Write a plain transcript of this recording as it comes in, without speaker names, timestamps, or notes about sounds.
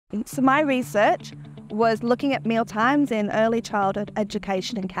So my research was looking at meal times in early childhood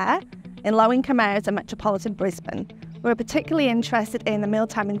education and care in low-income areas of metropolitan Brisbane. We're particularly interested in the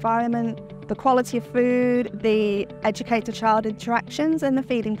mealtime environment, the quality of food, the educator-child interactions and the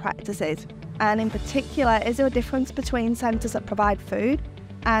feeding practices. And in particular, is there a difference between centres that provide food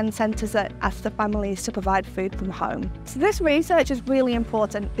and centres that ask the families to provide food from home? So this research is really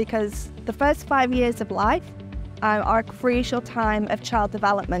important because the first 5 years of life are a crucial time of child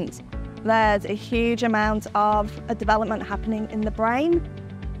development. There's a huge amount of development happening in the brain,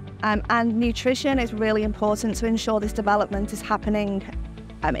 and nutrition is really important to ensure this development is happening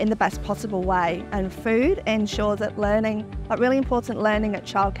in the best possible way. And food ensures that really important learning at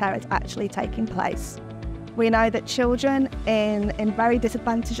childcare is actually taking place. We know that children in very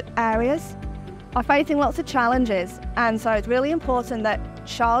disadvantaged areas are facing lots of challenges, and so it's really important that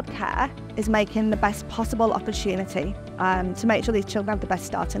childcare is making the best possible opportunity to make sure these children have the best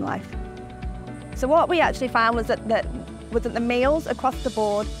start in life. So what we actually found was that the meals across the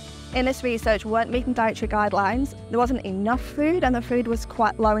board in this research weren't meeting dietary guidelines. There wasn't enough food, and the food was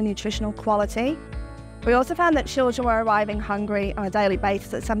quite low in nutritional quality. We also found that children were arriving hungry on a daily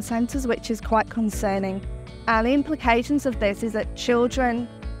basis at some centres, which is quite concerning. And the implications of this is that children,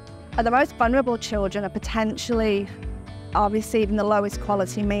 the most vulnerable children, are receiving the lowest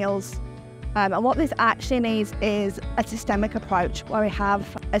quality meals. And what this actually needs is a systemic approach where we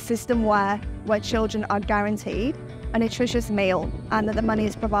have a system where children are guaranteed a nutritious meal and that the money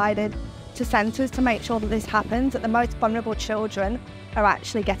is provided to centres to make sure that this happens, that the most vulnerable children are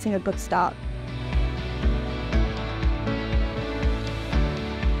actually getting a good start.